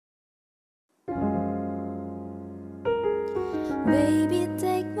Baby,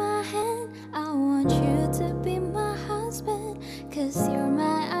 take my hand, I want you to be my husband, 'cause you're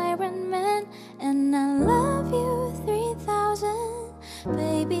my Iron Man, and I love you 3000.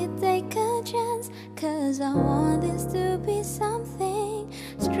 Baby, take a chance, 'cause I want this to be something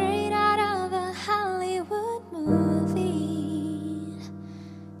straight out of a Hollywood movie.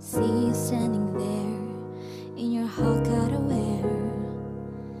 See you standing there in your hot outerwear,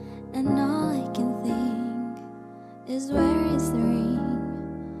 and all I can think is where is the ring?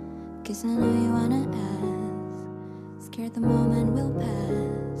 'Cause I know you wanna ask, scared the moment will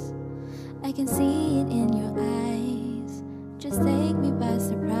pass. I can see it in your eyes, just take me by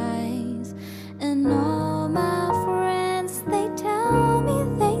surprise. And all my friends, they tell me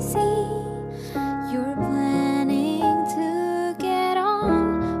they see you're planning to get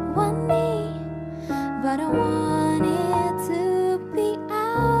on one knee, but I want it to be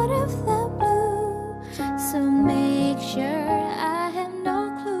out of the blue, so make sure I have no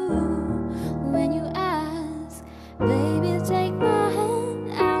clue when you ask. Baby, take my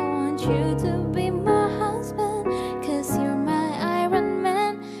hand, I want you to be my husband, 'cause you're my Iron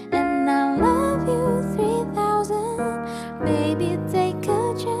Man, and I love you 3000. Baby, take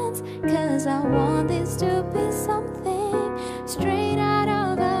a chance, 'cause I want this to be something straight out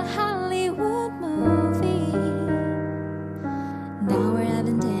of a Hollywood movie. Now we're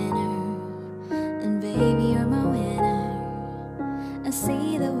having dinner, and baby, you're my winner. I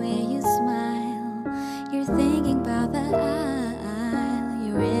see the way you smile, you're thinking about the aisle.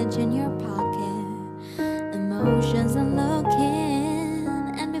 You're rich in your pocket, emotions unlocking,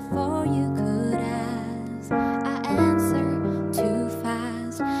 and before you could ask, I answer too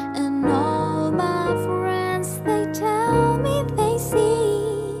fast. And all my friends, they tell me they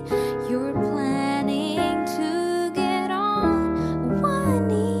see you're planning to get on one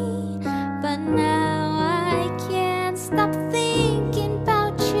knee, but now I can't stop thinking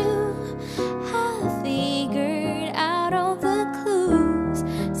about you. I figured out all the clues,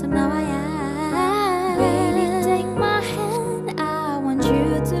 so now I ask. Baby, take my hand, I want you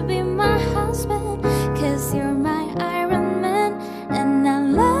to be my husband, 'cause you're my Iron Man, and I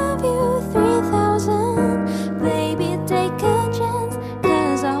love you 3000. Baby, take a chance,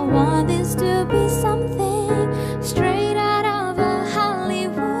 'cause I want this to be something straight out of a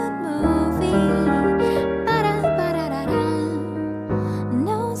Hollywood movie. Ba-da-ba-da-da-da.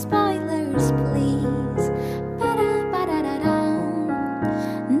 No spoilers, please. Ba-da-ba-da-da-da.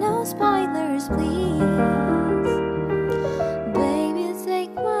 No spoilers, please. Baby,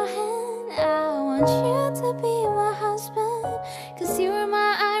 take my hand, I want you to be my husband, 'cause you're